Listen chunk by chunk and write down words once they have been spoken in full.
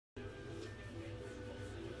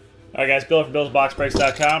All right, guys, Bill from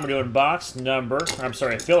BillsBoxBreaks.com. We're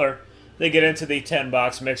doing filler. They get into the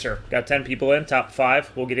 10-box mixer. Got 10 people in, top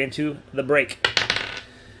 5. We'll get into the break.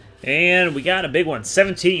 And we got a big one,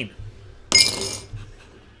 17.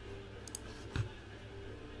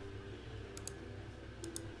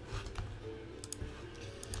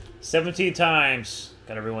 "17 times."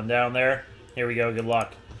 Got everyone down there. Here we go, good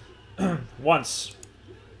luck. Once,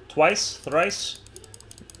 twice, thrice.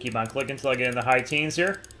 Keep on clicking until I get in the high teens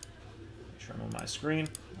here. Make sure I'm on my screen.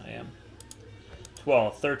 I am.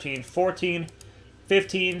 12, 13, 14,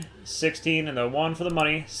 15, 16, and the 1 for the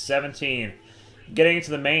money, 17. Getting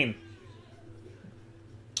into the main,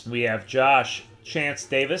 we have Josh Chance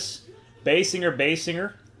Davis,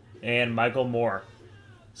 Basinger, and Michael Moore.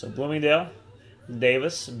 So Bloomingdale,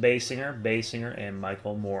 Davis, Basinger, and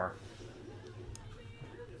Michael Moore.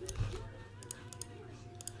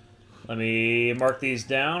 Let me mark these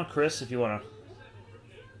down. Chris, if you want to.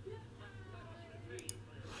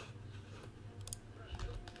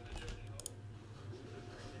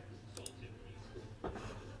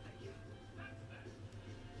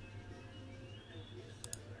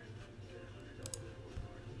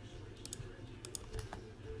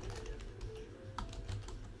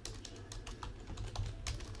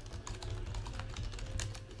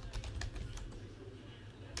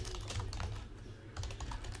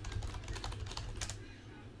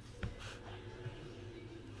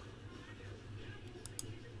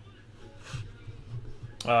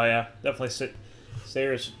 Oh yeah, definitely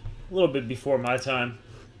Sayers a little bit before my time.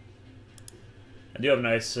 I do have a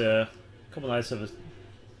nice, couple nice of his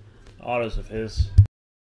autos of his.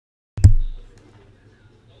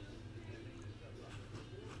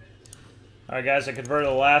 All right, guys, I converted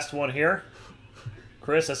the last one here.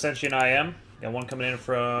 Chris, I sent you an IM. Got one coming in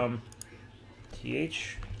from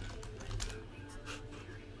TH.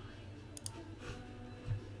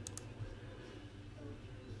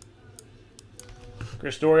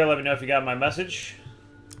 Chris Doria, let me know if you got my message.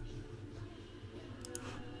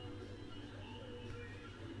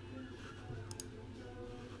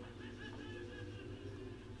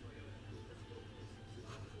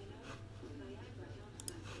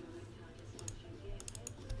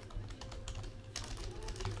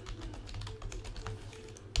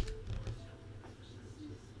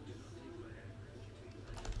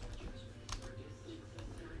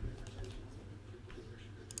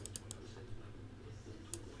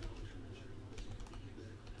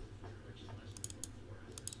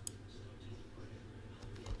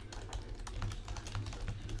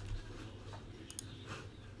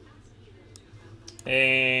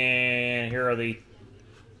 And here are the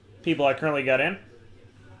people I currently got in.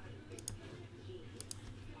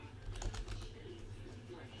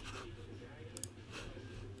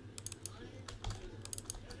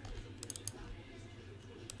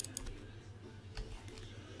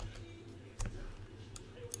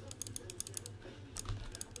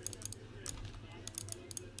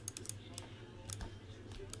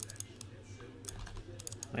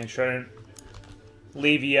 Make sure I didn't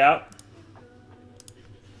leave you out.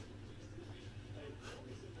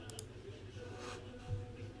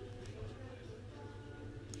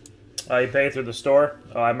 You pay through the store.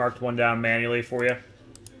 Oh, I marked one down manually for you.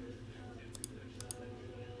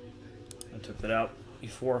 I took that out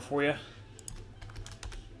before for you.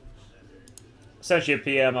 Sent you a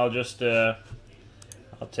PM. I'll just I'll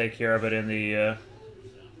take care of it in the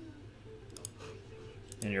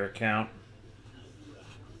in your account.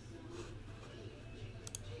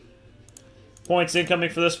 Points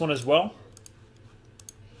incoming for this one as well.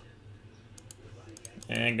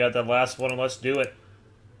 And got that last one, and let's do it.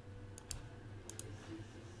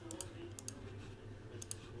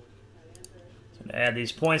 Add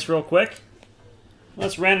these points real quick.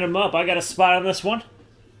 Let's random them up. I got a spot on this one.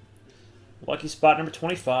 Lucky spot number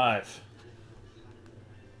 25.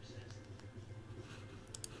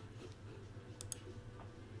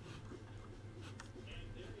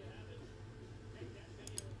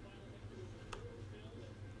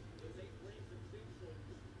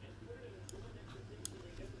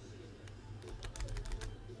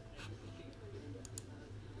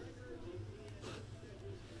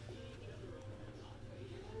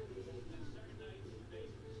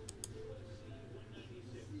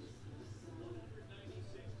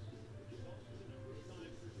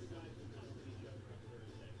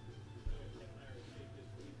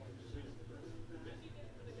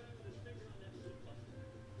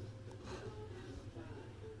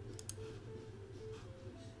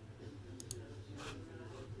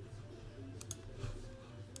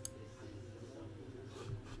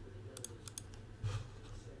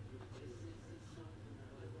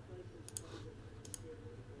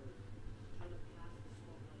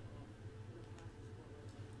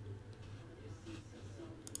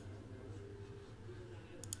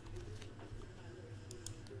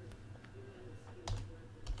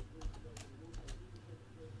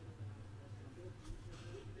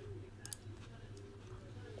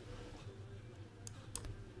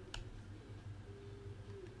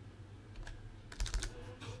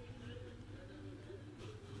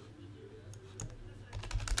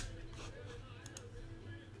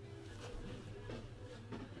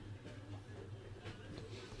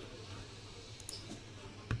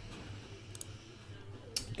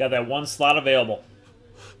 Got that one slot available.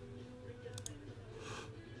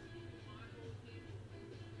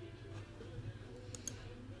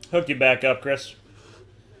 Hooked you back up, Chris.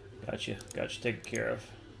 Got you taken care of.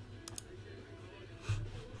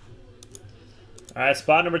 All right,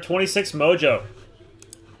 spot number 26, Mojo.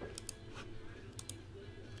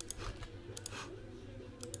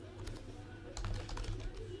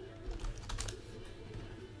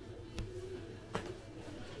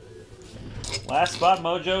 Last spot,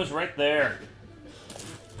 Mojo's right there.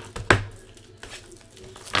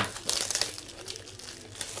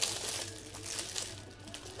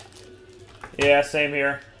 Yeah, same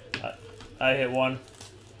here. I hit one.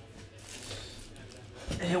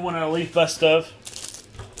 I hit one on a Leaf Best of.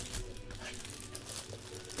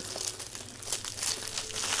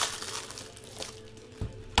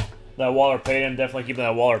 That Waller Payton, definitely keeping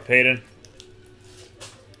that Waller Payton.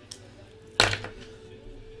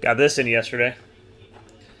 Got this in yesterday.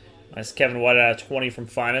 Nice Kevin White out of 20 from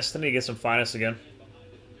Finest. I need to get some Finest again.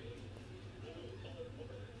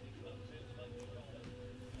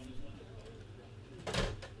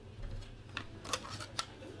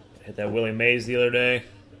 Hit that Willie Mays the other day.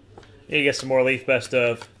 Need to get some more Leaf Best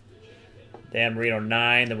of. Dan Marino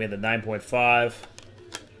 9. Then we had the 9.5.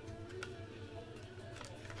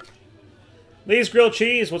 Lee's Grilled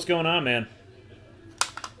Cheese. What's going on, man?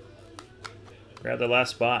 Grab the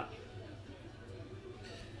last spot.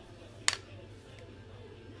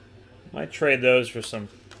 Might trade those for some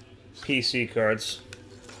PC cards.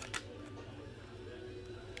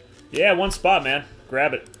 Yeah, one spot, man.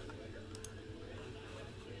 Grab it.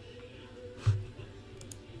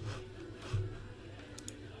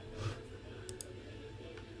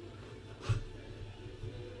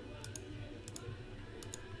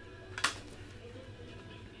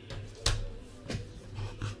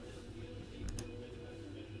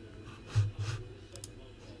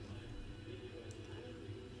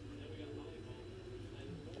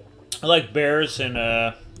 I like Bears and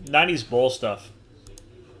 90s Bull stuff.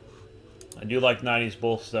 I do like 90s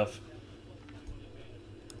Bull stuff.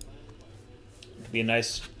 Could be a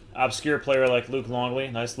nice obscure player like Luke Longley.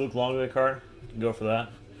 Nice Luke Longley card. You can go for that.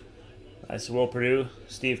 Nice Will Perdue,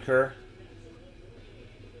 Steve Kerr.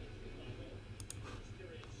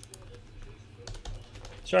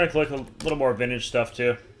 Trying to collect a little more vintage stuff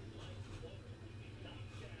too.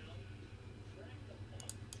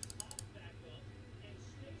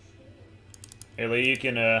 Hey Lee, you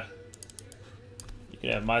can have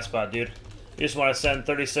my spot, dude. You just want to send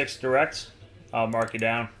 36 direct, I'll mark you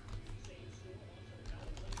down.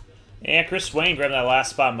 And Chris Swain grabbing that last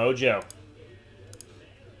spot, Mojo.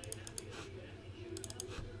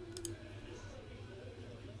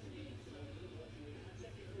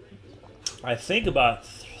 I think about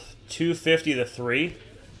 250 to 3.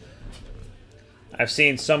 I've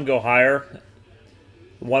seen some go higher.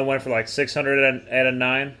 One went for like 600 at a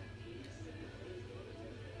 9.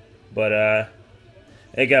 But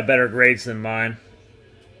it got better grades than mine.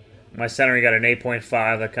 My centering got an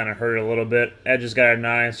 8.5. That kind of hurt it a little bit. Edges got a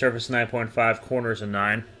 9. Surface 9.5. Corners a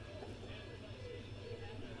 9.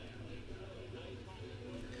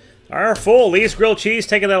 Our full Lee's Grilled Cheese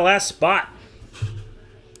taking that last spot.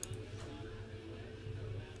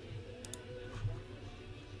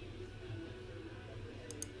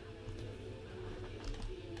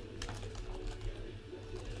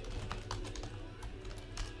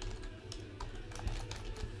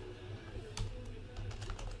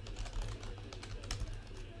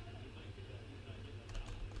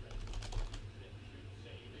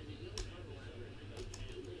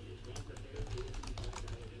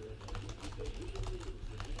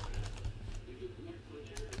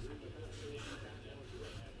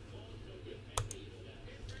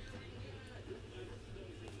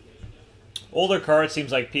 Older cards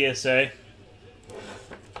seems like PSA.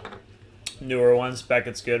 Newer ones,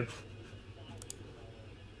 Beckett's good.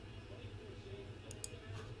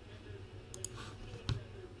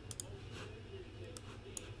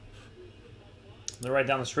 They're right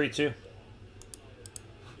down the street too.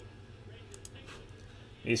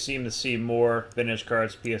 You seem to see more vintage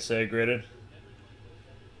cards PSA graded.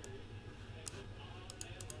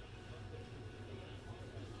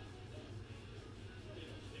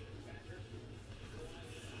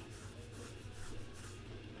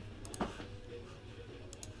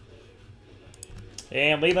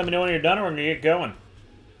 And Lee, let me know when you're done or when you get going.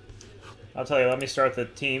 I'll tell you, let me start the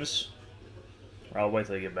teams. Or I'll wait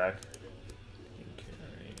till you get back.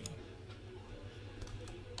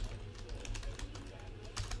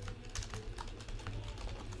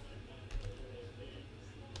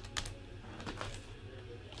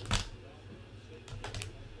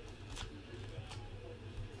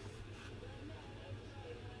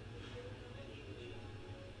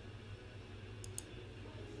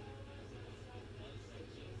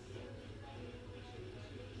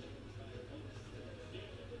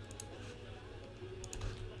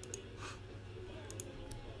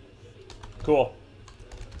 Cool.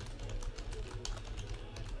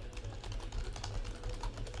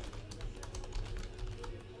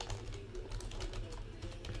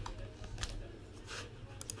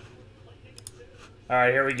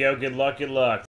 Alright, here we go. Good luck, good luck.